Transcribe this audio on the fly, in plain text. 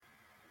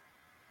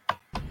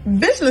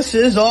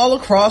Businesses all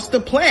across the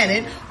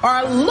planet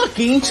are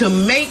looking to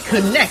make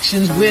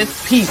connections with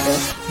people.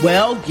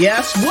 Well,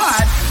 guess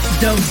what?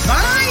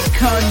 Divine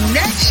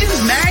Connections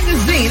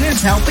magazine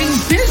is helping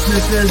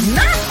businesses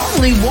not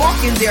only walk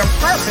in their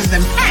purpose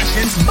and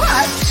passions,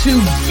 but to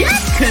get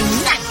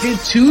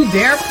connected to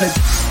their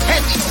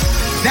potential.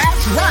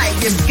 That's right.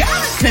 You've got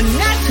to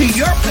connect to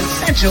your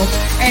potential,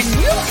 and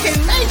you can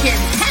make it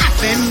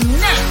happen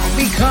now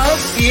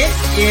because it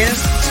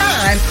is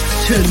time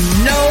to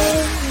know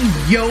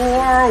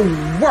your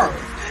worth.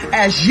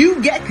 As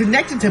you get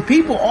connected to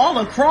people all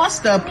across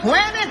the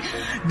planet,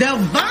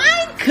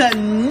 Divine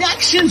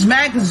Connections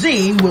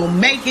magazine will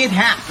make it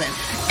happen.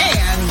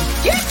 And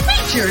get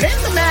featured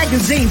in the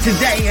magazine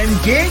today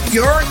and get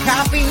your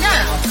copy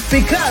now,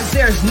 because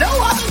there's no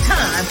other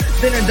time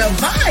than a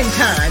divine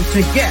time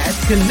to get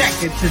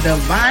connected to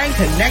Divine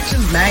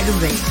Connections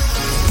magazine.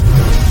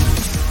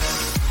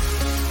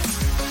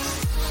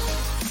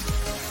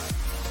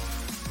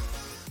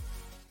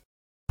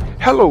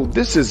 Hello,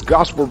 this is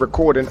gospel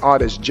recording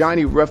artist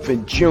Johnny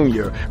Ruffin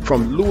Jr.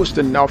 from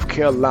Lewiston, North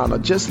Carolina,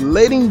 just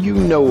letting you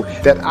know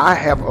that I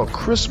have a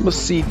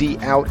Christmas CD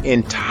out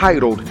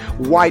entitled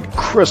White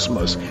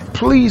Christmas.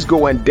 Please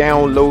go and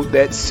download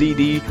that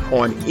CD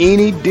on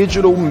any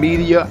digital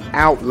media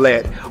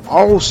outlet.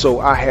 Also,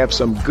 I have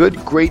some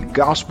great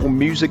gospel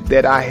music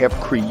that I have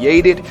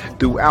created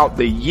throughout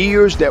the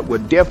years that will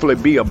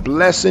definitely be a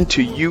blessing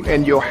to you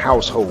and your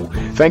household.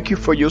 Thank you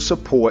for your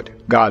support.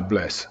 God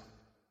bless.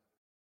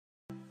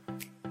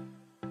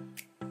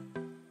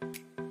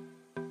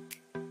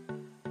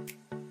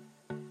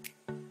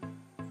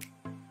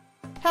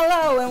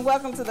 Hello and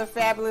welcome to the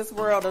fabulous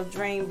world of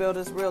Dream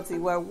Builders Realty,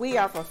 where we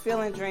are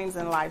fulfilling dreams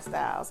and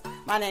lifestyles.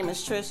 My name is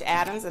Trish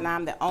Adams and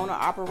I'm the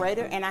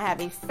owner-operator, and I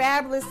have a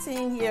fabulous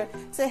team here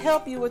to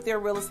help you with your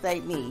real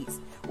estate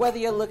needs. Whether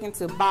you're looking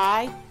to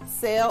buy,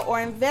 sell, or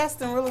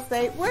invest in real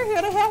estate, we're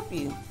here to help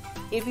you.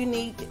 If you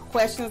need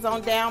questions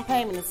on down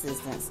payment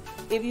assistance,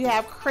 if you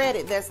have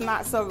credit that's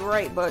not so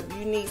great but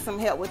you need some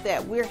help with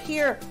that, we're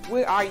here.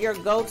 We are your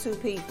go-to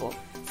people.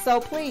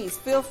 So please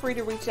feel free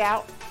to reach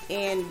out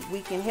and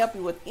we can help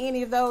you with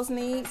any of those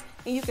needs.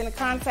 And you can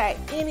contact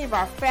any of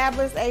our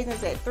fabulous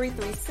agents at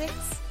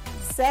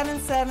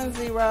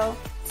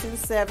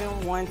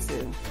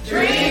 336-770-2712.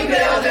 Dream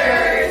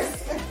Builders!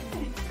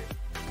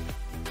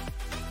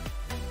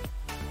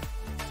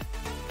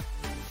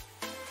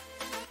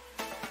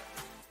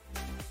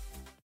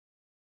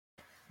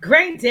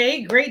 Great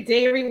day,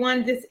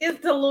 everyone. This is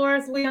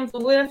Dolores Williams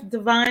with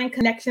Divine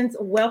Connections.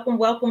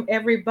 Welcome,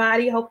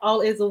 everybody. Hope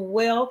all is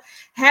well.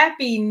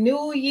 Happy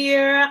New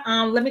Year.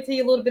 Let me tell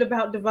you a little bit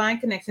about Divine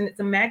Connection. It's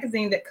a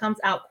magazine that comes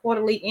out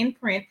quarterly in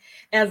print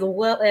as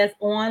well as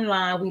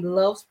online. We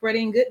love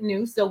spreading good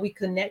news, so we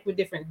connect with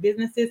different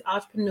businesses,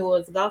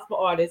 entrepreneurs, gospel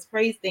artists,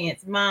 praise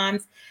dance,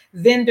 moms,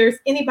 vendors,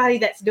 anybody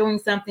that's doing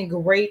something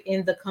great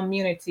in the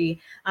community.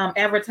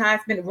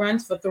 Advertisement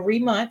runs for 3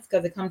 months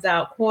because it comes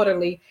out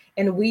quarterly.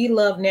 And we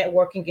love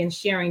networking and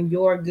sharing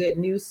your good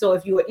news. So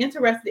if you are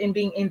interested in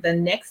being in the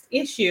next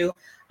issue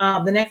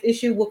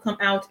will come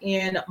out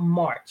in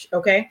March.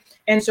 Okay.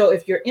 And so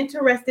if you're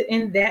interested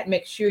in that,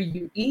 make sure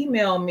you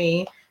email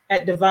me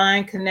at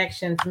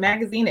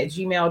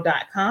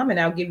divineconnectionsmagazine@gmail.com, and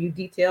I'll give you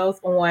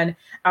details on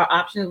our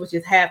options, which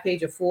is half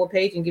page or full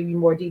page, and give you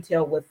more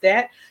detail with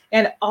that.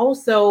 And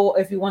also,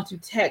 if you want to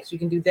text, you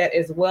can do that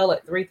as well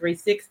at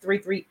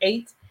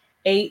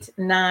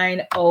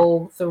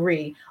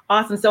 336-338-8903.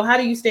 Awesome. So how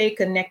do you stay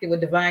connected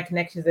with Divine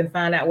Connections and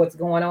find out what's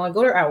going on?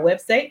 Go to our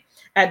website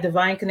at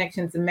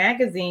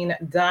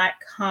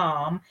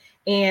divineconnectionsmagazine.com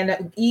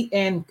and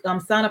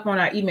sign up on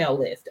our email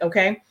list.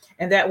 Okay.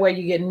 And that way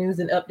you get news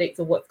and updates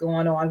of what's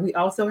going on. We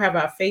also have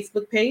our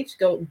Facebook page.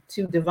 Go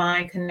to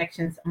Divine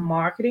Connections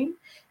Marketing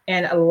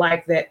and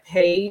like that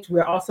page.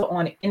 We're also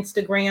on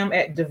Instagram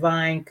at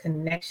Divine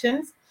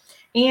Connections.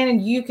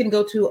 And you can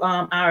go to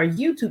our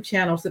YouTube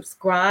channel,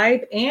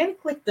 subscribe, and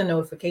click the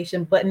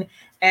notification button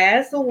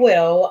as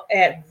well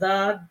at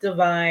The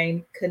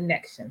Divine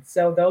Connection.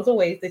 So those are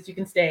ways that you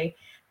can stay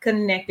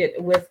connected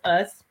with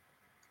us.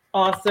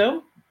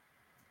 Also,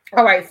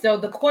 all right, so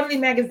the quarterly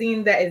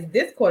magazine that is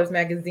this quarter's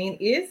magazine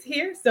is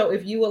here. So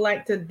if you would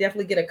like to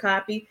definitely get a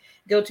copy,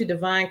 go to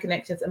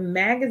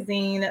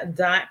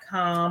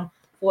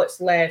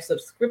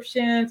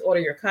divineconnectionsmagazine.com/subscriptions. Order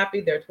your copy.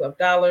 They're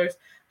 $12.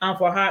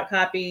 For hard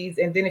copies,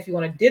 and then if you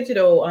want a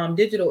digital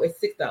is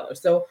 $6.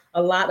 So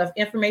a lot of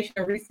information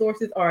and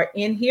resources are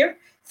in here.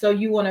 So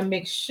you want to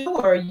make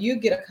sure you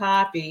get a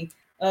copy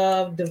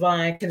of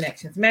Divine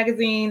Connections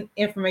magazine.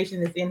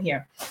 Information is in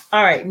here.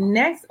 All right,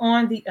 next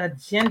on the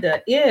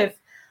agenda, if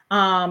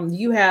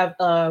you have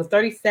a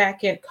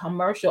 30-second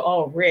commercial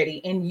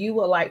already and you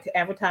would like to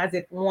advertise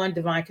it on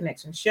Divine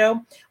Connection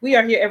Show, we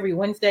are here every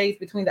Wednesdays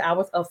between the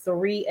hours of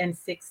 3 and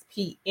 6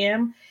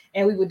 p.m.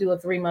 And we will do a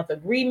 3-month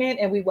agreement,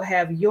 and we will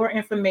have your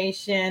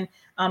information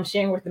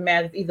sharing with the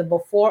masses either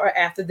before or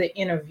after the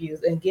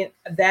interviews. And again,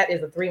 that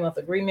is a 3-month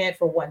agreement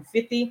for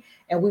 $150.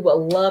 And we would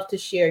love to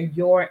share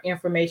your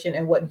information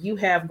and what you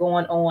have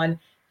going on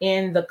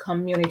in the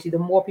community. The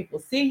more people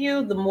see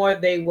you, the more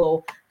they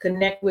will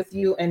connect with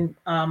you and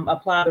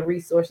apply the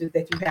resources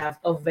that you have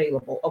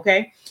available.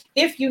 Okay.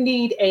 If you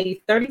need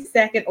a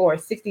 30-second or a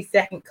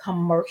 60-second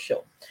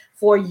commercial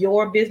for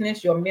your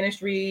business, your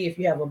ministry, if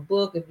you have a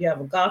book, if you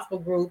have a gospel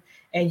group,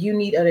 and you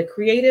need a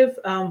creative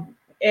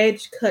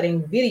edge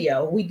cutting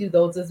video, we do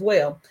those as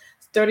well.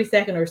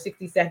 30-second or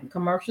 60-second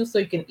commercials. So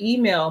you can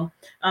email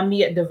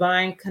me at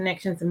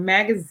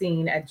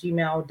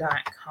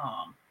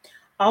divineconnectionsmagazine@gmail.com.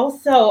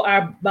 Also,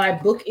 my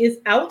book is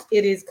out.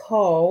 It is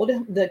called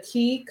The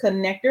Key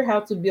Connector: How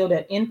to Build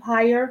an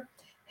Empire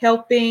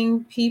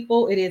Helping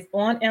People. It is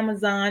on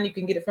Amazon. You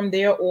can get it from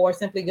there, or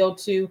simply go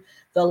to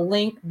the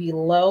link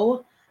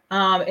below,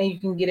 and you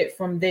can get it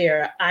from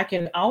there. I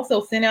can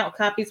also send out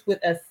copies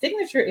with a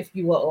signature if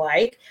you would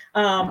like,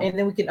 and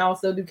then we can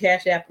also do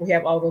Cash App. We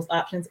have all those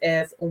options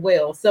as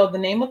well. So the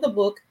name of the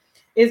book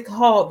is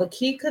called The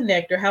Key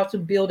Connector: How to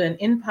Build an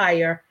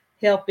Empire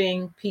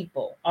Helping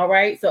People. All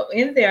right. So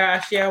in there, I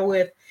share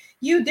with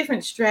you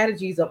different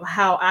strategies of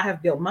how I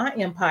have built my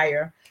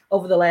empire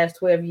over the last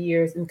 12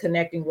 years in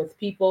connecting with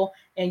people.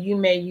 And you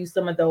may use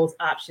some of those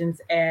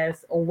options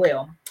as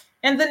well.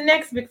 And the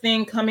next big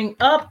thing coming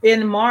up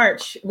in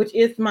March, which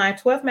is my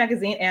 12th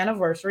magazine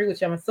anniversary,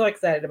 which I'm so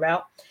excited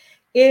about.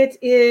 It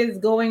is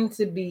going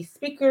to be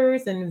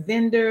speakers and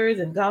vendors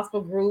and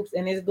gospel groups,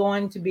 and it's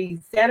going to be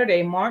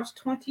Saturday, March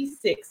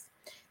 26th.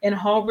 In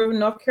Hall River,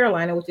 North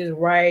Carolina, which is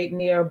right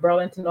near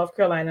Burlington, North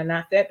Carolina,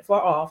 not that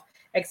far off,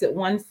 exit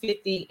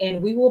 150.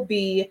 And we will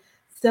be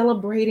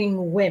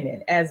celebrating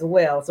women as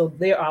well. So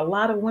there are a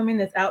lot of women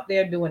that's out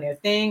there doing their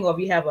thing, or if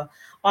you have an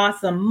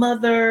awesome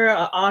mother,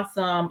 an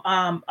awesome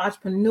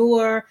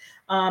entrepreneur,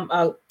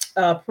 a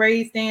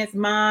praise dance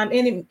mom,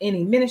 any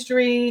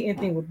ministry,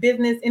 anything with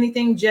business,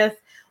 anything just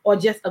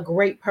a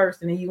great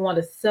person, and you want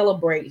to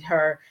celebrate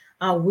her.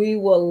 We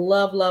will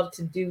love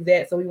to do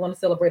that. So we want to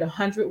celebrate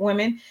 100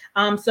 women.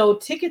 So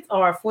tickets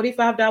are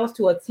 $45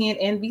 to attend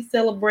and be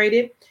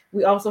celebrated.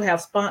 We also have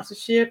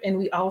sponsorship, and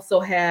we also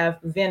have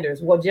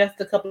vendors. Well,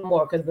 just a couple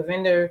more, because the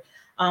vendor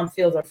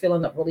fields are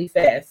filling up really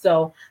fast.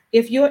 So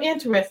if you're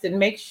interested,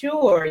 make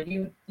sure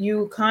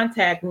you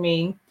contact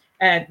me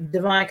at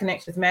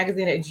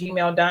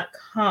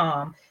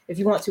divineconnectionsmagazine@gmail.com. If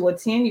you want to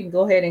attend, you can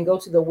go ahead and go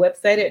to the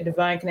website at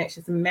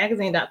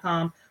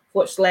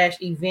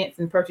divineconnectionsmagazine.com/events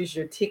and purchase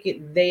your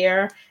ticket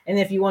there. And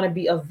if you want to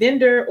be a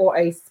vendor or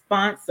a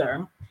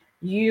sponsor,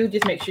 you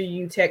just make sure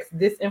you text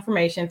this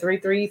information,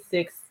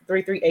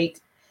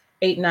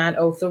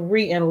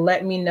 336-338-8903, and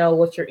let me know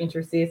what your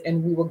interest is,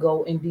 and we will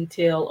go in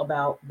detail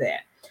about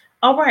that.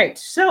 All right,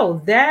 so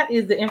that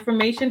is the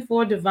information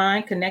for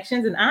Divine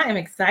Connections, and I am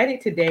excited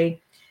today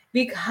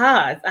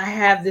because I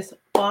have this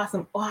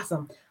awesome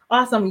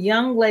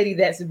young lady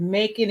that's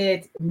making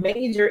it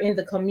major in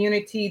the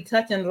community,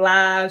 touching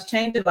lives,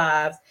 changing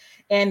lives,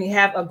 and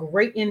have a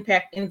great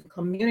impact in the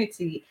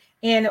community.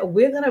 And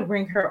we're going to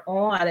bring her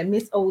on. And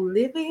Miss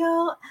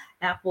Oliva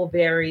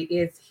Appleberry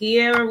is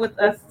here with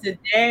us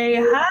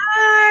today.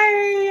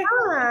 Hi.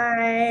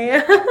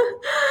 Hi.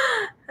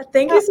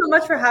 Thank you so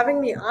much for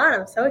having me on.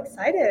 I'm so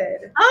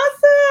excited.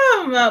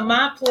 Awesome.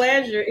 My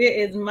pleasure.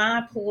 It is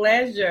my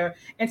pleasure.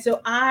 And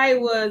so I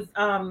was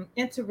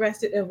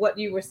interested in what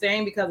you were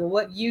saying, because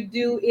what you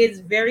do is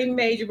very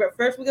major. But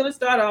first, we're going to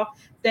start off.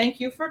 Thank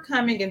you for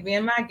coming and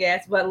being my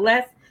guest. But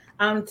let's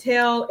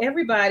tell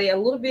everybody a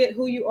little bit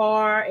who you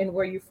are and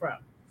where you're from.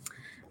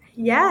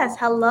 Yes.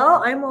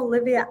 Hello, I'm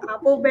Oliva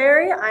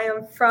Appleberry. I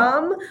am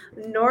from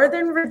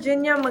Northern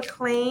Virginia,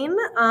 McLean.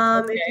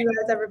 Okay. If you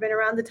guys ever been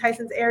around the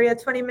Tysons area,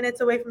 20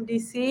 minutes away from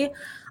DC.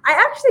 I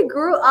actually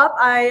grew up,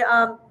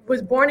 I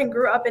was born and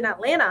grew up in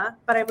Atlanta,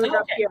 but I moved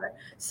up here.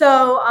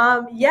 So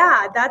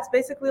yeah, that's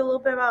basically a little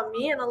bit about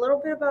me and a little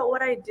bit about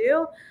what I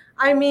do.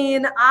 I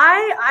mean,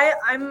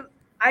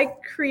 I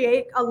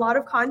create a lot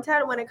of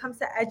content when it comes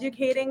to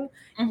educating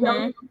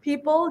young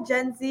people,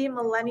 Gen Z,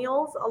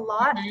 millennials, a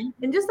lot,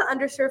 and just the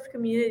underserved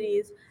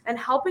communities, and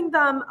helping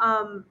them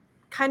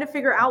kind of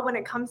figure out when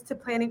it comes to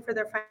planning for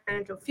their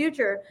financial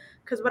future.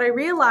 Because what I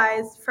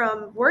realized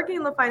from working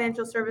in the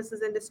financial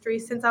services industry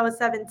since I was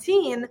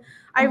 17,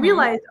 I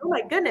realized, oh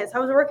my goodness, I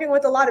was working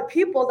with a lot of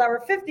people that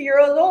were 50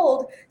 years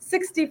old,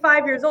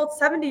 65 years old,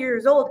 70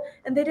 years old,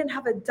 and they didn't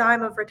have a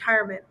dime of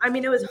retirement. I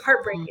mean, it was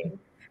heartbreaking.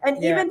 And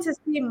even to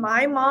see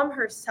my mom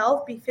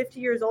herself be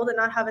 50 years old and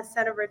not have a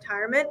cent of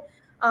retirement,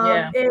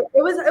 it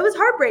was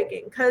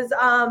heartbreaking, because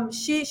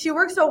she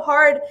worked so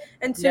hard.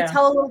 And to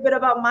tell a little bit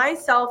about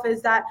myself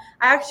is that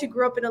I actually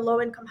grew up in a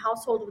low-income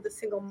household with a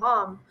single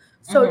mom.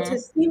 So to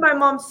see my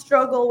mom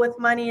struggle with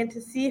money, and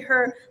to see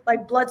her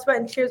like blood, sweat,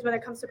 and tears when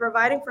it comes to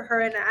providing for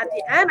her, and at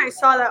the end I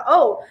saw that,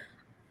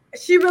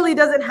 she really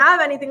doesn't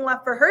have anything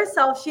left for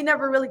herself. She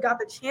never really got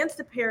the chance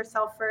to pay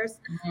herself first.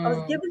 I was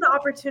given the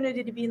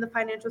opportunity to be in the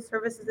financial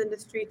services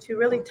industry to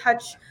really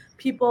touch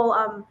people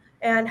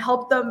and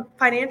help them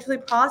financially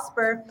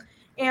prosper.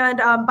 And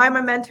by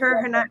my mentor,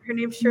 her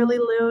name's Shirley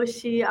Liu.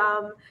 She's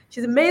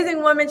an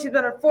amazing woman. She's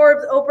been on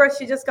Forbes, Oprah.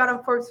 She just got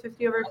on Forbes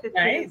 50 over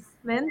 50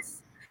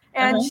 Women's.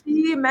 And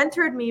she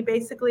mentored me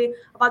basically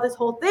about this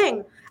whole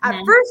thing. At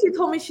first, she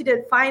told me she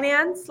did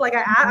finance. Like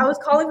I was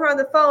calling her on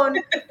the phone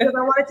because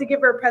I wanted to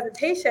give her a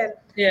presentation.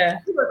 Yeah.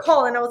 She would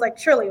call and I was like,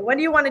 Shirley, when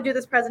do you want to do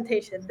this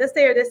presentation? This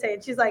day or this day?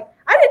 And she's like,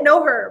 I didn't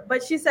know her,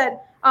 but she said,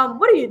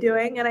 what are you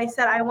doing? And I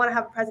said, I want to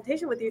have a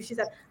presentation with you. She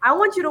said, I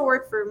want you to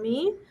work for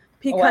me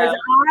because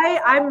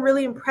I'm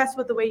really impressed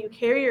with the way you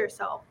carry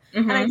yourself.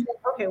 And I said,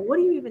 okay, what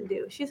do you even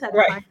do? She said,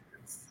 finance.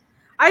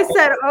 I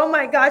said, oh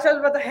my gosh, I was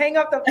about to hang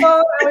up the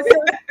phone. I was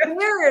so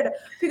scared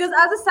because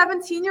as a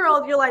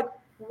 17-year-old, you're like,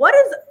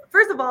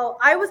 first of all,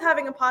 I was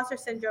having imposter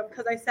syndrome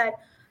because I said,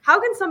 how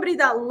can somebody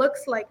that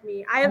looks like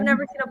me, I have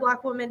never seen a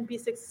Black woman be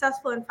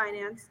successful in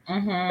finance,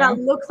 that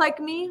looks like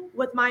me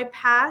with my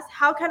past,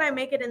 how can I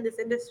make it in this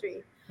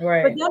industry?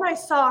 Right. But then I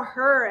saw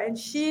her, and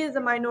she is a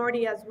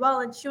minority as well,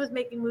 and she was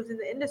making moves in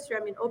the industry.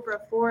 I mean,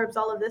 Oprah, Forbes,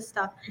 all of this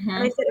stuff.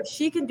 And I said, if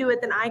she can do it,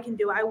 then I can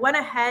do it. I went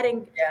ahead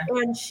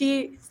and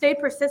she stayed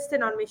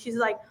persistent on me. She's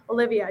like,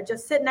 Olivia,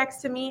 just sit next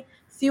to me,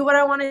 see what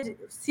I want to do,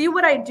 see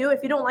what I do.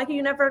 If you don't like it,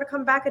 you never have to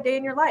come back a day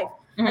in your life.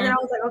 And then I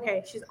was like,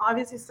 okay, she's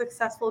obviously a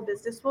successful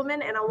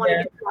businesswoman, and I want to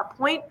get to that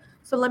point.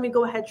 So let me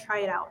go ahead, try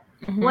it out.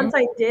 Once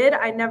I did,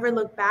 I never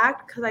looked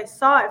back because I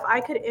saw if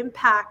I could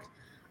impact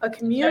a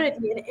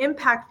community and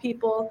impact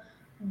people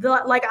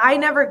like I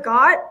never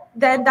got,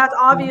 then that's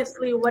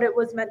obviously what it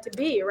was meant to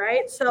be,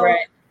 right? So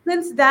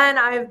since then,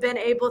 I've been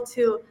able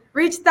to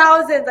reach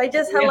thousands. I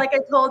just had, like I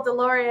told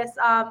Dolores,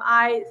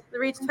 I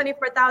reached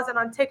 24,000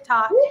 on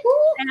TikTok,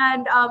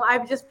 and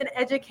I've just been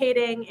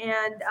educating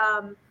and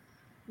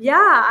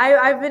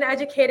I've been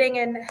educating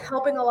and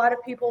helping a lot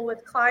of people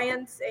with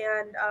clients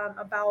and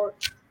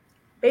about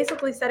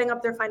basically setting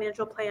up their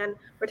financial plan,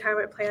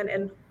 retirement plan,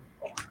 and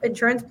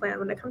insurance plan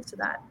when it comes to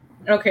that.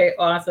 Okay,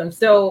 awesome.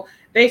 So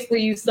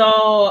basically you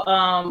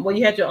saw,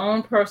 you had your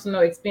own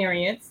personal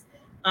experience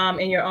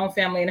in your own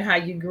family and how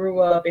you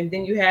grew up, and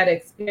then you had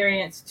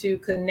experience to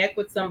connect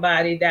with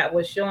somebody that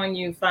was showing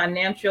you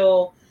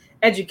financial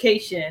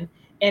education,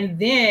 and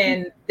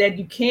then that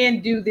you can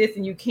do this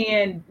and you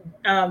can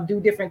do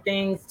different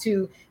things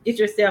to get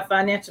yourself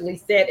financially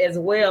set as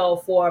well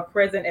for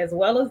present as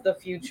well as the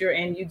future,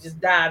 and you just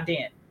dived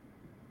in.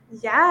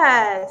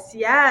 Yes.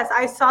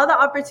 I saw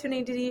the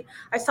opportunity.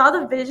 I saw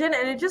the vision,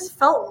 and it just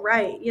felt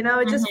right.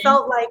 It just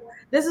felt like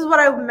this is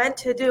what I meant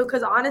to do.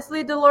 Because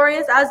honestly,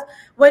 Dolores,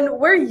 when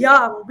we're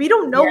young, we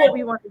don't know what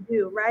we want to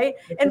do, right?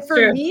 And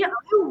for me,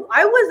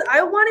 I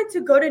wanted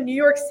to go to New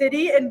York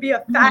City and be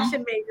a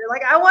fashion major.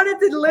 Like I wanted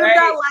to live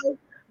that life,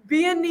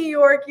 be in New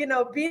York,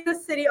 be in the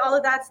city, all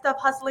of that stuff,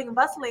 hustling and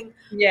bustling.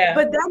 Yeah.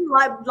 But then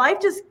life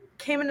just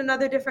came in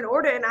another different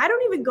order, and I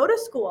don't even go to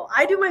school.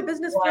 I do my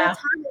business full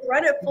time,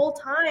 run it full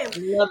time,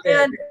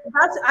 and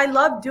I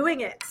love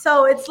doing it.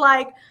 So it's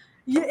like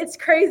it's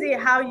crazy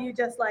how you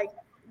just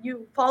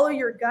you follow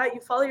your gut,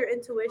 you follow your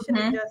intuition,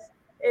 and just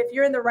if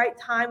you're in the right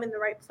time in the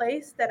right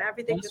place, then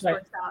everything just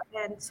works out.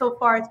 And so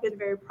far, it's been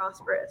very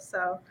prosperous.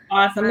 So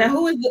awesome. Now,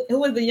 who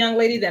was the young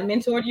lady that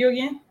mentored you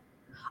again?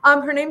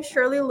 Her name's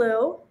Shirley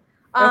Liu.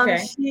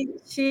 She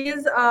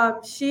is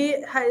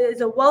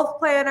a wealth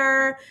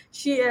planner.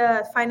 She is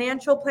a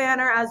financial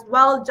planner as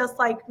well, just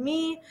like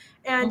me.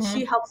 And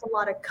she helps a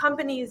lot of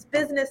companies,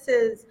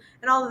 businesses,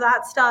 and all of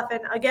that stuff.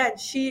 And again,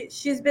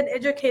 she's been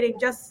educating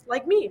just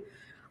like me.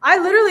 I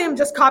literally am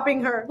just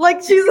copying her.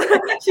 Like she's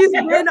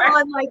been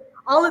on like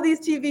all of these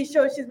TV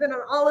shows. She's been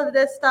on all of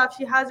this stuff.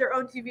 She has her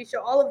own TV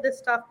show, all of this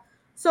stuff.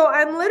 So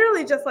I'm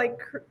literally just like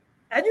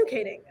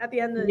educating at the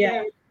end of the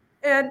day.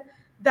 And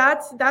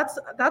that's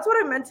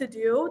what I meant to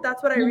do.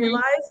 That's what I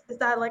realized is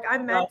that like I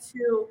meant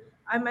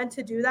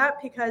to do that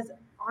because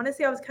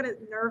honestly I was kind of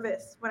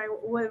nervous when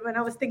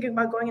I was thinking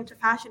about going into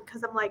fashion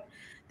because I'm like,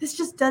 this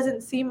just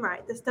doesn't seem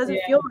right. This doesn't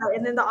feel right.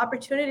 And then the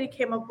opportunity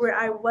came up where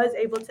I was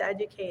able to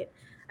educate,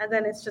 and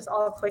then it's just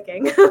all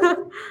clicking.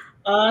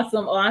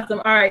 Awesome.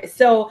 All right.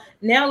 So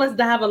now let's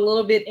dive a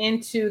little bit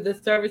into the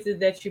services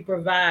that you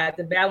provide,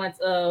 the balance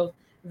of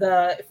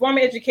the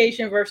formal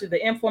education versus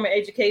the informal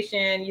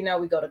education.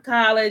 We go to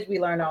college, we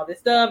learn all this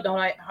stuff, don't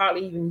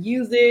hardly even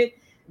use it,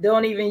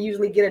 don't even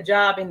usually get a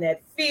job in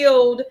that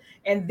field.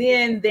 And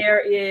then there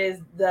is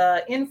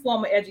the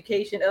informal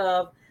education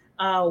of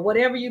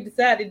whatever you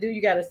decide to do,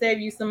 you got to save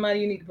you some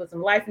money. You need to put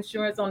some life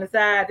insurance on the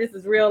side. This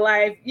is real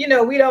life.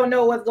 We don't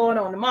know what's going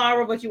on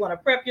tomorrow, but you want to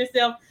prep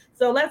yourself.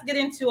 So let's get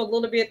into a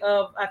little bit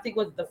of, I think,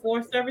 what's the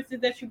 4 services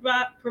that you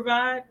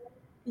provide?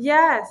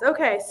 Yes.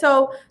 Okay.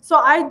 So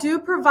I do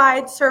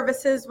provide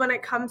services when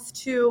it comes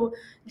to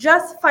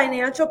just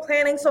financial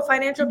planning. So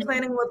financial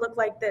planning would look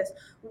like this.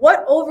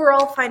 What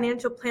overall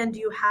financial plan do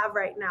you have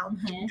right now?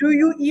 Do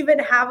you even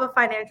have a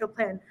financial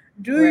plan?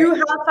 Do you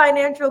have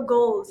financial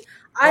goals?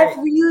 If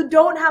you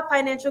don't have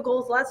financial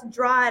goals, let's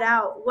draw it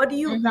out. What do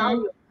you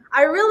value?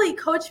 I really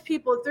coach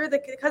people through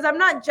because I'm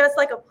not just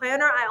like a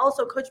planner. I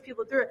also coach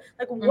people through it.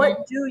 Like,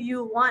 what do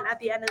you want at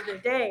the end of the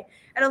day?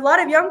 And a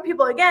lot of young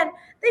people, again,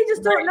 they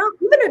just don't know.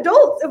 Even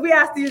adults, if we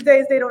ask these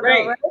days, they don't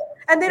know, right?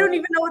 And they don't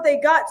even know what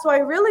they got. So I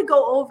really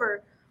go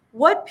over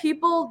what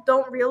people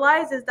don't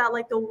realize is that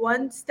like the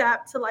one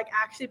step to like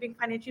actually being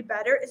financially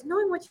better is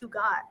knowing what you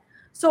got.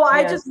 So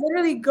I just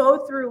literally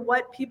go through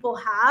what people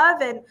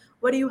have and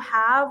what do you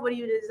have, what do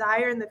you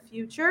desire in the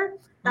future.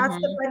 That's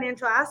the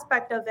financial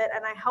aspect of it,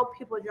 and I help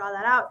people draw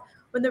that out.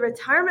 When the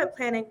retirement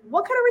planning,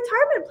 what kind of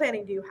retirement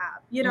planning do you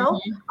have? You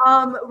know,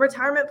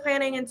 retirement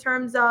planning in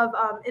terms of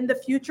in the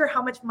future,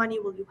 how much money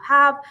will you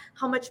have?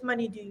 How much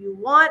money do you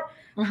want?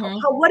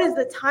 What is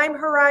the time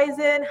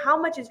horizon? How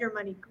much is your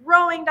money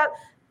growing?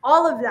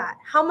 All of that.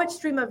 How much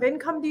stream of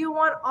income do you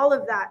want? All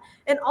of that.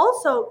 And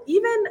also,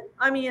 even,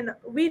 I mean,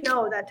 we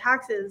know that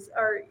taxes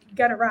are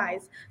going to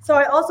rise. So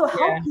I also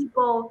help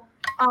people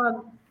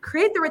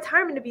create the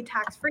retirement to be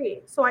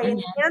tax-free. So I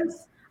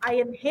enhance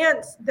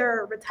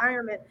their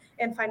retirement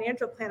and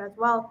financial plan as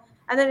well.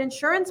 And then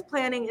insurance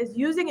planning is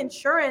using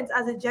insurance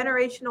as a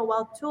generational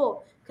wealth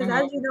tool. Because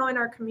as you know, in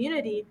our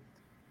community,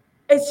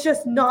 it's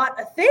just not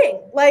a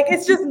thing. Like,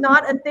 it's just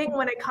not a thing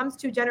when it comes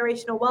to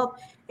generational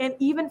wealth. And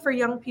even for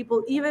young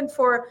people, even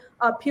for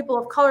people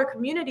of color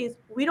communities,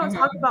 we don't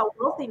talk about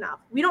wealth enough.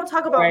 We don't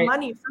talk about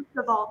money, first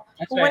of all.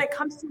 But when it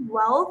comes to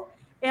wealth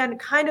and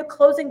kind of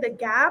closing the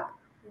gap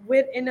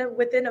within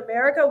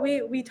America,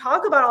 we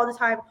talk about all the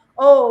time,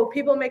 oh,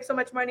 people make so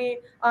much money,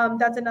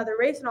 that's another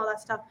race and all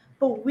that stuff.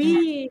 But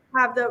we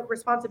have the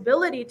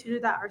responsibility to do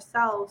that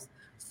ourselves.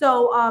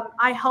 So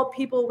I help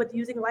people with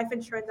using life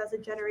insurance as a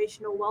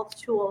generational wealth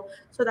tool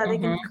so that they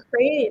can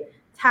create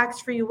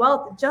tax-free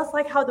wealth, just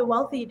like how the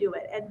wealthy do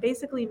it, and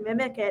basically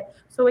mimic it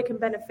so it can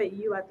benefit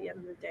you at the end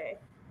of the day.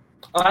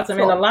 Awesome.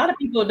 And a lot of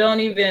people don't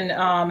even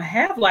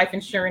have life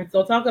insurance.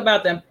 So talk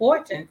about the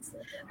importance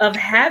of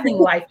having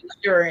life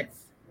insurance.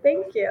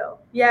 Thank you.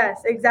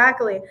 Yes,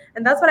 exactly.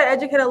 And that's what I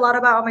educate a lot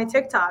about on my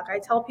TikTok. I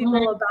tell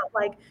people about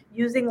like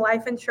using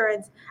life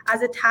insurance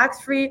as a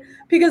tax-free,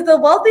 because the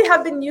wealthy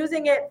have been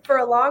using it for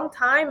a long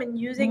time and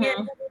using it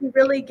to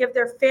really give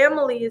their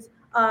families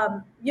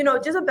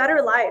just a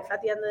better life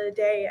at the end of the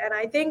day. And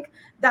I think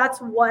that's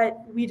what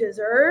we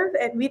deserve,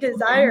 and we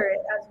desire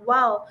it as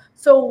well.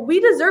 So we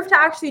deserve to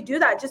actually do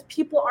that. Just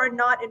people are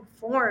not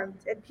informed,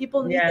 and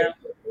people need the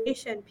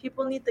information.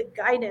 People need the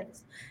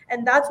guidance.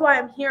 And that's why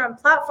I'm here on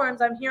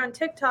platforms. I'm here on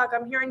TikTok.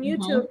 I'm here on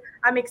YouTube.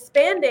 I'm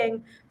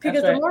expanding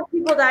because the more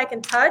people that I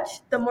can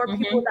touch, the more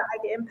people that I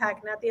can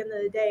impact. And at the end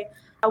of the day,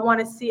 I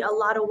want to see a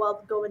lot of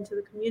wealth go into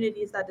the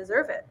communities that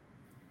deserve it.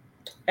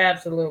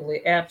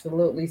 Absolutely.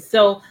 Absolutely.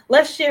 So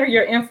let's share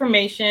your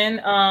information,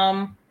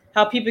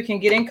 how people can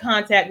get in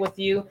contact with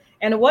you,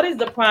 and what is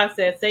the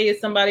process? Say if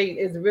somebody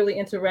is really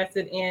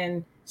interested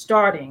in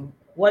starting,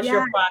 what's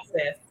your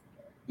process?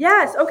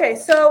 Yes. Okay.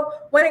 So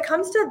when it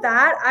comes to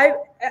that,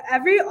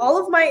 all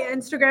of my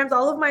Instagrams,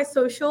 all of my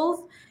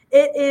socials,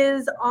 it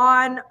is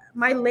on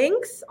my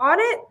links on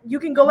it. You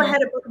can go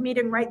ahead and book a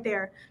meeting right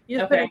there. You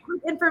just put in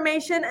quick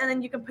information, and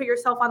then you can put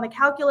yourself on the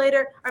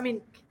calendar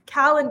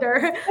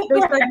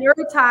based on your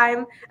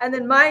time and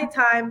then my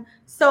time,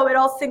 so it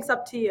all syncs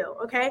up to you.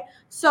 Okay,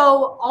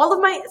 so all of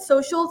my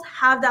socials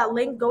have that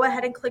link. Go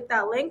ahead and click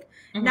that link.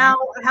 Now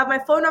I have my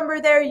phone number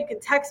there. You can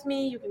text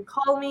me, you can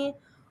call me.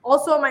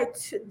 Also my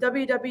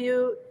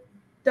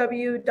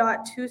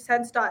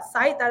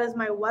www.2cents.site, that is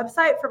my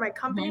website for my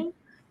company.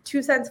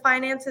 2 Cents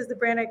Finance is the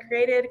brand I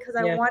created because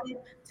I wanted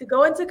to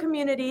go into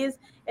communities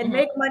and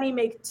make money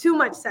make too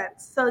much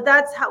sense. So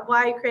that's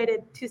why I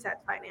created 2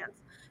 Cents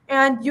Finance.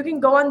 And you can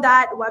go on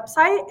that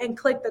website and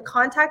click the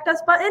contact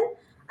us button,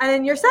 and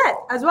then you're set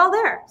as well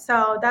there.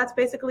 So that's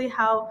basically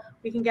how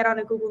we can get on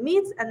a Google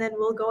Meets, and then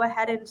we'll go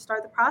ahead and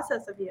start the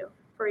process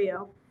for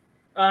you.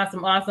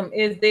 Awesome.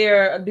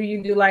 Do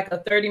you do like a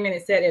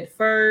 30-minute set at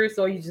first,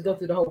 or you just go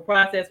through the whole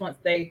process once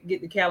they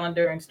get the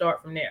calendar and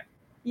start from there?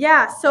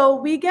 Yeah, so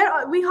we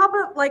hop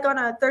up like on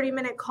a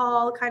 30-minute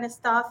call kind of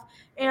stuff,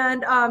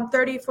 and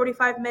 30,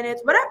 45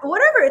 minutes,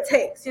 whatever it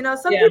takes. Some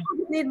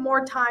people need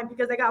more time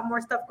because they got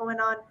more stuff going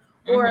on,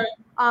 or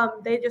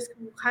they just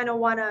kind of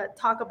want to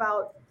talk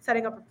about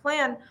setting up a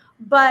plan.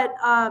 But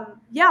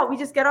we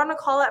just get on a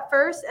call at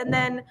first, and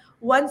then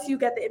once you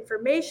get the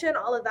information,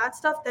 all of that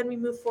stuff, then we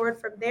move forward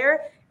from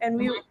there, and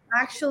we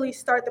actually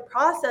start the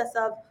process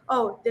of,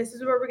 oh, this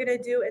is what we're going to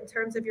do in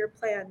terms of your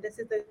plan. This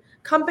is the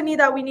company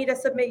that we need to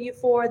submit you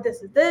for.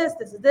 This is this,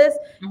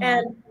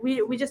 and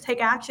we just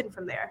take action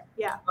from there.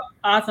 Yeah.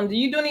 Awesome. Do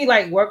you do any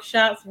like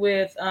workshops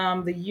with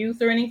the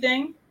youth or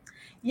anything?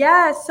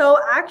 Yeah, so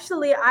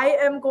actually I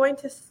am going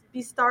to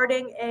be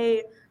starting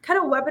a kind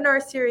of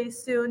webinar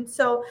series soon.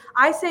 So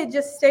I say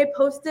just stay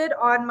posted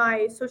on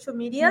my social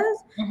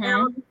medias, and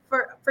I'll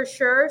for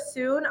sure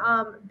soon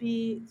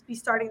be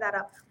starting that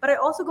up. But I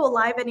also go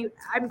live, and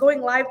I'm going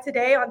live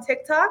today on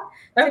TikTok.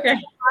 Okay.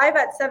 Live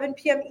at 7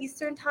 p.m.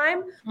 Eastern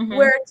time,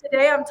 where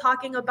today I'm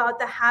talking about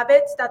the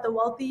habits that the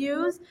wealthy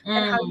use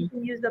and how you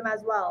can use them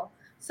as well.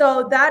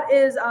 So that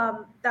is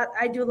that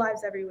I do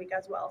lives every week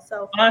as well.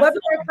 So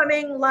webinar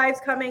coming, lives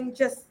coming.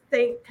 Just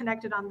stay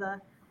connected on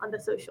the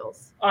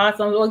socials.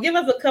 Awesome. Well, give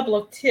us a couple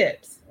of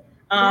tips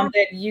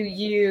that you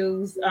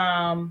use,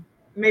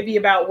 maybe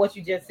about what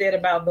you just said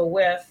about the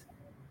West,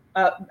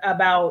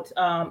 about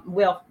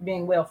wealth,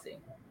 being wealthy.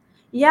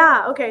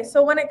 Yeah. Okay.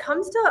 So when it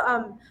comes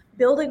to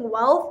building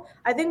wealth,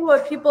 I think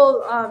what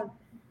people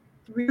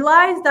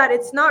realize that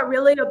it's not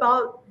really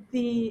about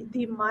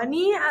the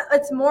money.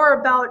 It's more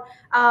about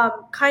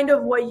kind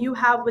of what you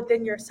have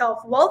within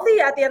yourself. Wealthy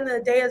at the end of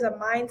the day is a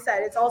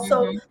mindset. It's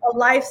also a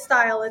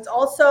lifestyle. It's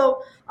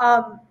also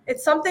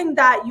it's something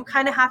that you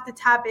kind of have to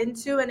tap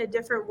into in a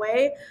different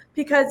way,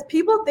 because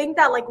people think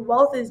that like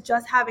wealth is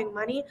just having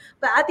money,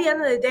 but at the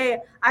end of the day,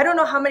 I don't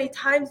know how many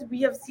times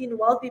we have seen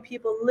wealthy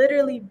people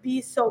literally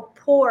be so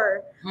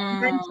poor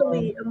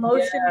mentally,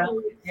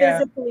 emotionally,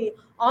 physically,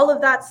 all of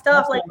that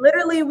stuff. Like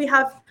literally we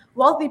have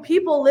wealthy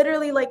people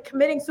literally like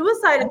committing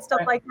suicide and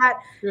stuff like that,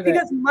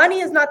 because money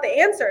is not the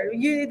answer.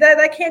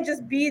 That can't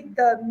just be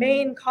the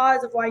main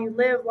cause of why you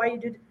live, why you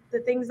do the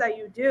things that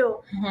you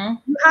do.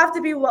 You have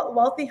to be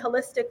wealthy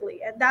holistically,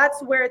 and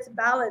that's where it's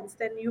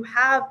balanced, and you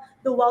have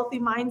the wealthy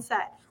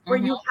mindset where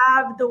you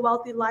have the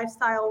wealthy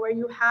lifestyle, where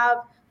you have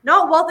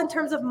not wealth in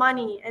terms of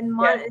money and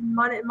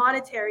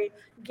monetary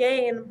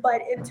gain,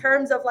 but in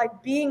terms of like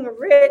being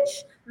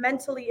rich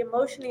mentally,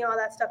 emotionally, all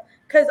that stuff.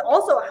 Because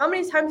also, how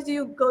many times do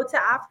you go to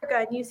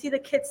Africa and you see the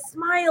kids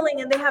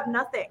smiling and they have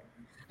nothing?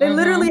 They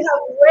literally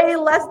have way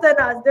less than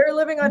us. They're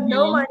living on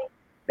no money,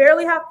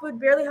 barely have food,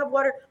 barely have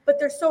water, but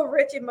they're so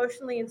rich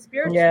emotionally and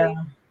spiritually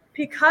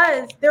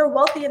because they're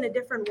wealthy in a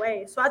different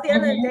way. So at the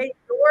end of the day,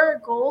 your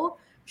goal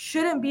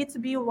shouldn't be to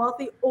be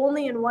wealthy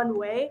only in one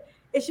way.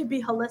 It should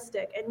be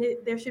holistic, and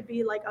there should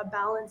be like a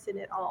balance in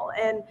it all.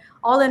 And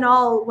all in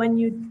all, when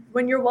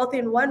you're wealthy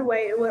in one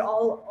way, it would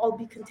all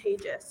be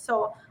contagious.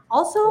 So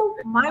also,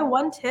 my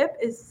one tip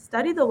is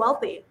study the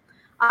wealthy.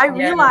 I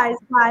realize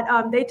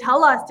that they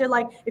tell us, they're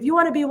like, if you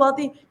want to be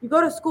wealthy, you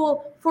go to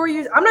school 4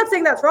 years. I'm not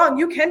saying that's wrong.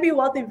 You can be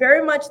wealthy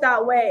very much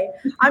that way.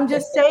 I'm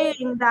just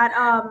saying that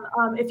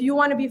if you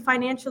want to be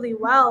financially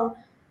well,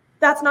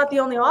 that's not the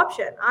only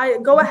option. I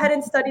go ahead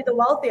and study the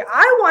wealthy.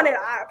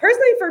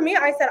 Personally for me,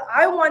 I said,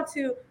 I want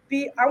to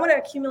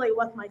accumulate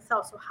wealth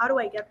myself. So how do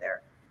I get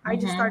there? I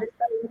just started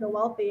studying the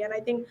wealthy. And I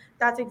think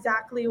that's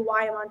exactly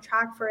why I'm on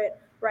track for it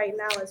right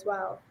now as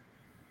well.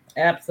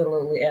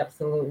 Absolutely.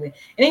 Absolutely.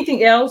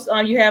 Anything else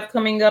you have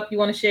coming up you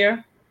want to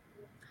share?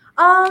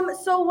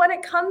 So when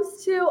it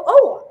comes to,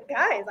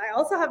 guys, I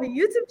also have a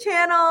YouTube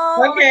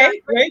channel. Okay,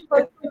 great.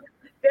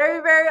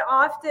 Very, very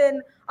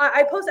often.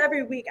 I post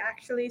every week,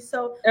 actually.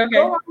 So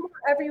go on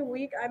every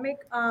week. I make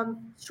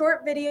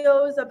short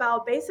videos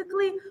about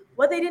basically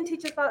what they didn't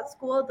teach us about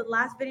school. The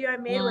last video I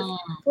made was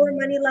 4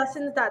 money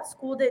lessons that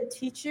school didn't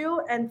teach you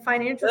and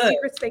financial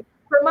secrets they keep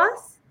from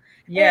us.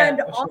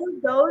 And all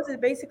of those is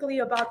basically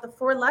about the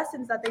 4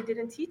 lessons that they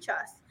didn't teach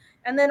us.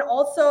 And then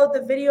also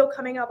the video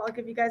coming up, I'll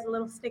give you guys a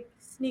little sneak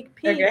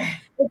peek.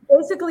 It's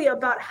basically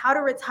about how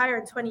to retire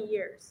in 20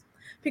 years.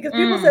 Because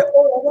people say,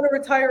 oh, I want to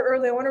retire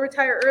early. I want to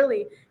retire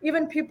early.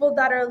 Even people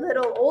that are a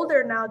little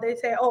older now, they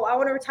say, oh, I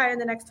want to retire in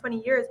the next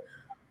 20 years.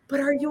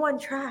 But are you on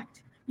track?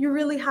 You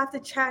really have to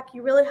check.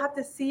 You really have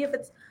to see if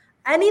it's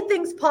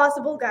anything's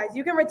possible, guys.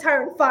 You can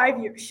retire in 5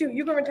 years. Shoot,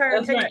 you can retire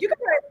in 10 years. You can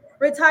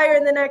retire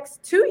in the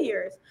next 2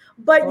 years.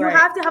 But you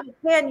have to have a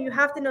plan. You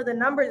have to know the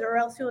numbers, or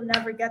else you'll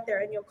never get there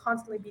and you'll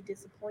constantly be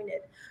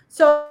disappointed.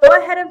 So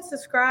go ahead and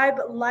subscribe,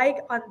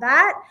 like on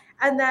that,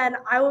 and then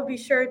I will be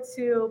sure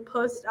to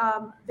post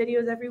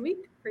videos every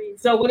week for you.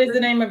 So what is the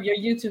name of your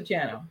YouTube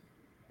channel?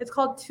 It's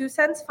called 2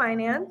 Cents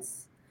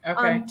Finance. 2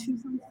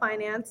 Cents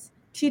Finance.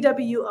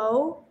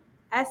 TWOSENSE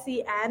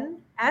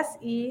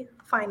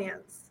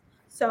Finance.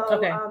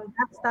 So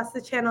that's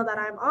the channel that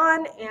I'm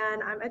on,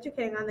 and I'm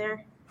educating on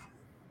there.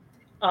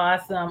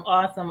 Awesome.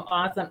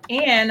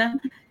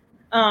 And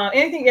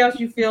anything else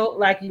you feel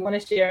like you want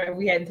to share and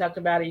we hadn't talked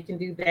about it, you can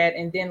do that,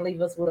 and then leave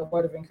us with a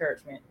word of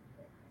encouragement.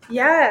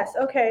 Yes.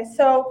 Okay.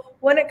 So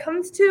when it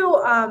comes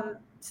to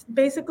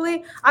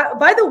basically,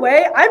 by the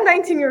way, I'm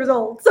 19 years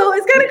old. So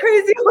it's kind of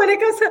crazy when it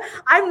comes to,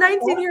 I'm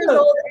 19 years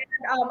old,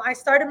 and I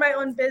started my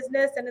own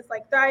business, and it's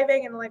like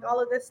thriving and like all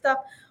of this stuff.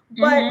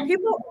 But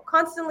people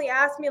constantly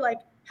ask me like,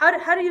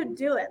 how do you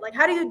do it? Like,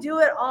 how do you do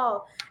it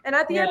all? And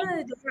at the end of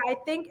the day, I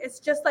think it's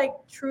just like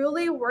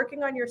truly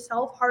working on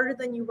yourself harder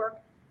than you work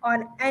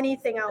on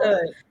anything else.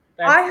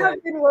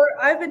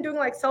 I've been doing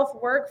like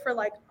self-work for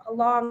like a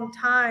long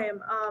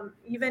time,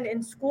 even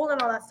in school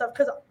and all that stuff,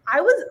 because I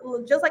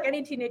was just like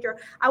any teenager,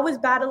 I was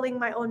battling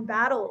my own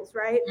battles,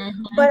 right?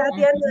 But at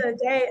the end of the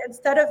day,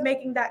 instead of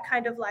making that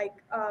kind of like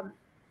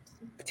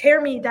tear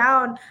me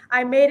down,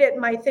 I made it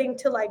my thing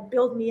to like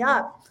build me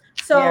up.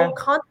 So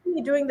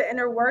constantly doing the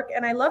inner work.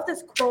 And I love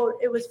this quote.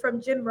 It was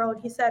from Jim Rohn.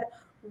 He said,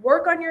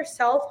 work on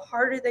yourself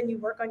harder than you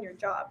work on your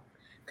job.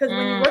 Because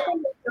when you work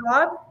on your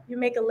job, you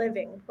make a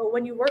living. But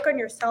when you work on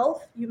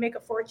yourself, you make a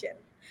fortune.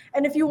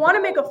 And if you want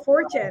to make a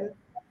fortune,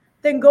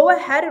 then go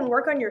ahead and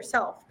work on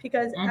yourself,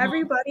 because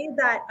everybody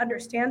that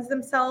understands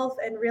themselves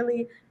and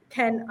really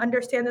can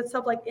understand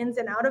themselves like ins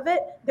and out of it,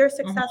 they're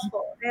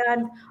successful.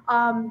 And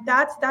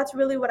that's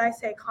really what I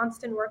say,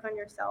 constant work on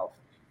yourself.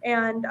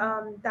 And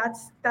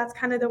that's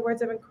kind of the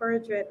words of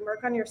encouragement.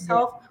 Work on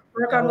yourself,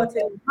 Work on what's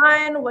in your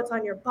mind, what's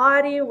on your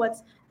body,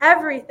 what's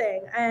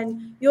everything.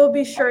 And you'll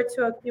be sure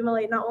to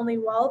accumulate not only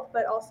wealth,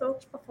 but also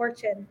a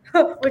fortune,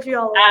 which you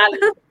all love.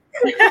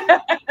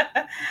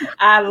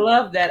 I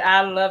love that.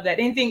 I love that.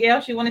 Anything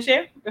else you want to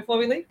share before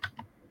we leave?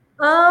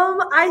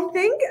 I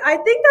think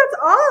that's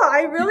all.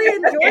 I really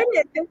enjoyed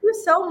it. Thank you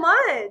so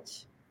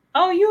much.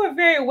 Oh, you are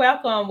very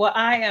welcome. Well,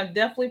 I am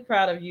definitely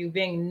proud of you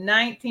being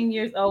 19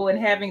 years old and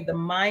having the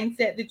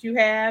mindset that you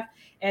have,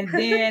 and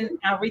then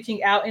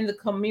reaching out in the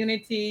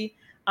community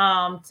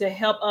to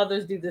help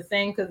others do the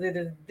same, because it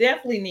is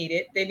definitely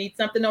needed. They need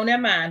something on their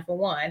mind, for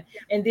one,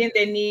 and then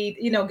they need,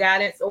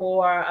 guidance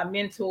or a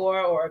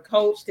mentor or a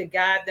coach to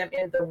guide them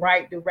in the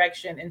right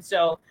direction. And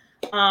so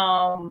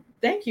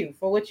thank you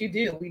for what you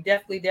do. We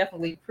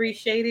definitely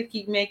appreciate it.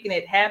 Keep making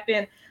it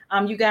happen.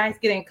 You guys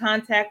get in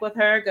contact with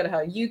her, go to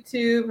her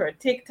YouTube, her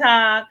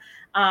TikTok,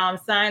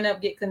 sign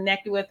up, get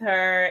connected with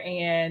her.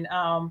 And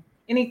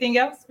anything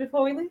else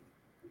before we leave?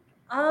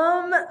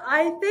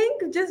 I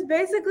think just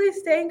basically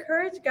stay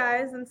encouraged,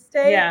 guys, and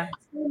stay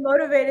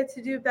motivated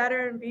to do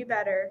better and be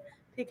better,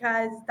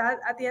 because that,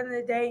 at the end of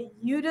the day,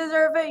 you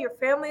deserve it, your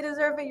family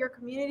deserves it, your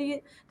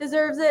community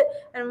deserves it.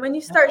 And when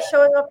you start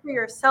showing up for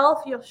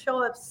yourself, you'll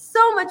show up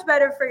so much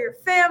better for your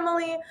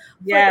family,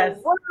 for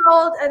the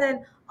world, and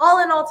then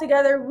all in all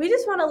together, we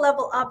just want to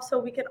level up so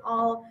we can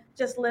all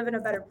just live in a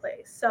better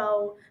place.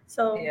 So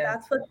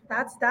that's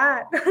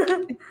that.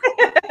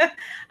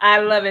 I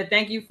love it.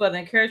 Thank you for the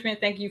encouragement.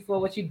 Thank you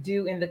for what you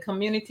do in the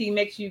community.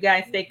 Make sure you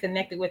guys stay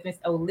connected with Miss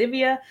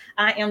Olivia.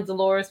 I am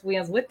Dolores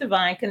Williams with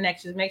Divine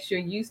Connections. Make sure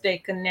you stay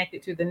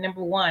connected to the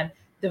number one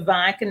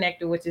divine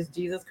connector, which is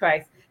Jesus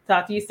Christ.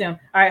 Talk to you soon.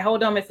 All right,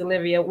 hold on, Miss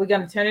Olivia. We're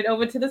going to turn it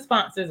over to the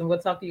sponsors, and we'll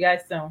talk to you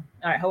guys soon. All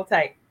right, hold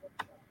tight.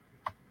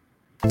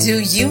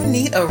 Do you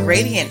need a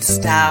radiant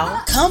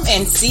style? Come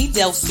and see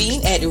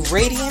Delphine at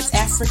Radiant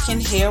African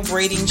Hair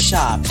Braiding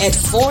Shop at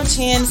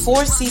 410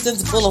 Four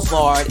Seasons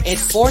Boulevard at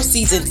Four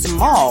Seasons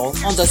Mall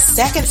on the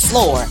second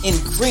floor in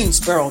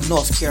Greensboro,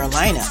 North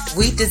Carolina.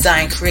 We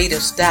design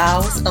creative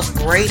styles of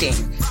braiding,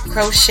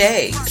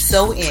 crochet,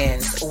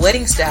 sew-ins,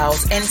 wedding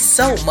styles, and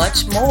so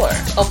much more.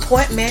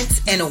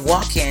 Appointments and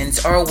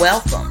walk-ins are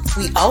welcome.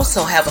 We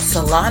also have a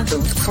salon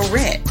booth for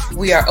rent.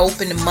 We are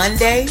open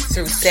Monday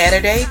through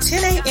Saturday,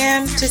 10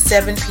 a.m. to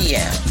 7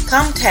 p.m.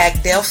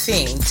 Contact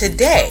Delphine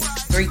today,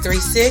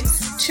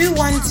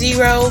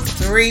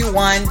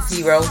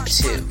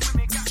 336-210-3102.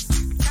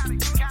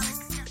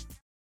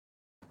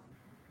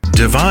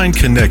 Divine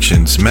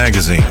Connections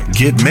Magazine.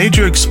 Get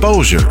major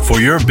exposure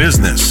for your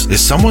business. Is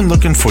someone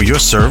looking for your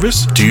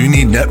service? Do you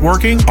need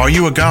networking? Are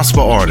you a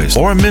gospel artist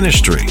or a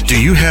ministry? Do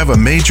you have a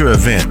major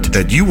event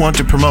that you want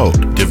to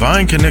promote?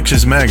 Divine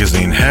Connections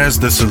Magazine has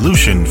the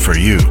solution for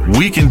you.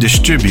 We can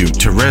distribute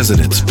to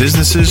residents,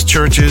 businesses,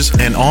 churches,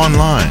 and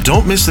online.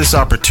 Don't miss this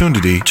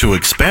opportunity to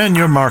expand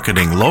your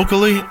marketing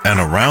locally and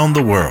around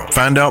the world.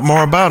 Find out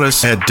more about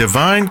us at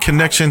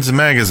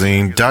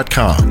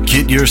divineconnectionsmagazine.com.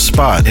 Get your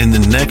spot in the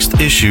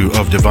next issue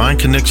of Divine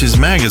Connections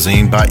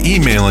Magazine by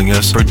emailing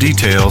us for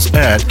details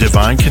at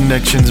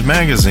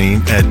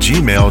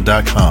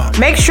divineconnectionsmagazine@gmail.com.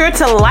 Make sure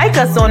to like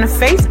us on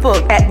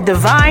Facebook at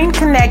Divine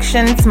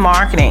Connections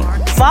Marketing.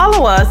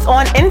 Follow us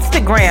on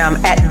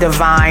Instagram at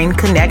Divine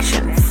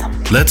Connections.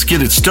 Let's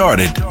get it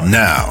started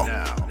now.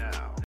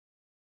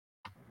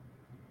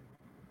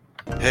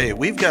 Hey,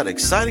 we've got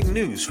exciting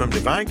news from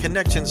Divine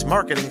Connections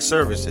Marketing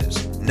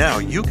Services. Now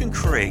you can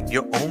create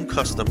your own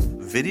custom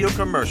video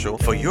commercial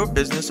for your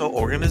business or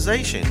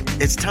organization.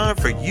 It's time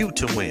for you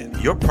to win.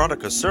 Your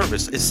product or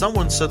service is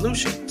someone's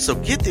solution, so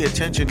get the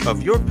attention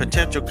of your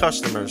potential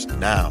customers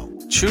now.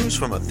 Choose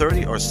from a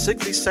 30 or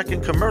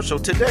 60-second commercial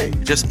today.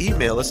 Just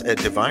email us at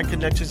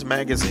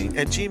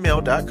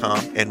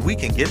divineconnectionsmagazine@gmail.com and we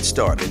can get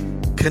started.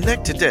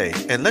 Connect today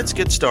and let's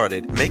get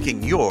started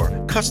making your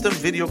custom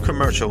video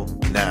commercial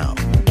now.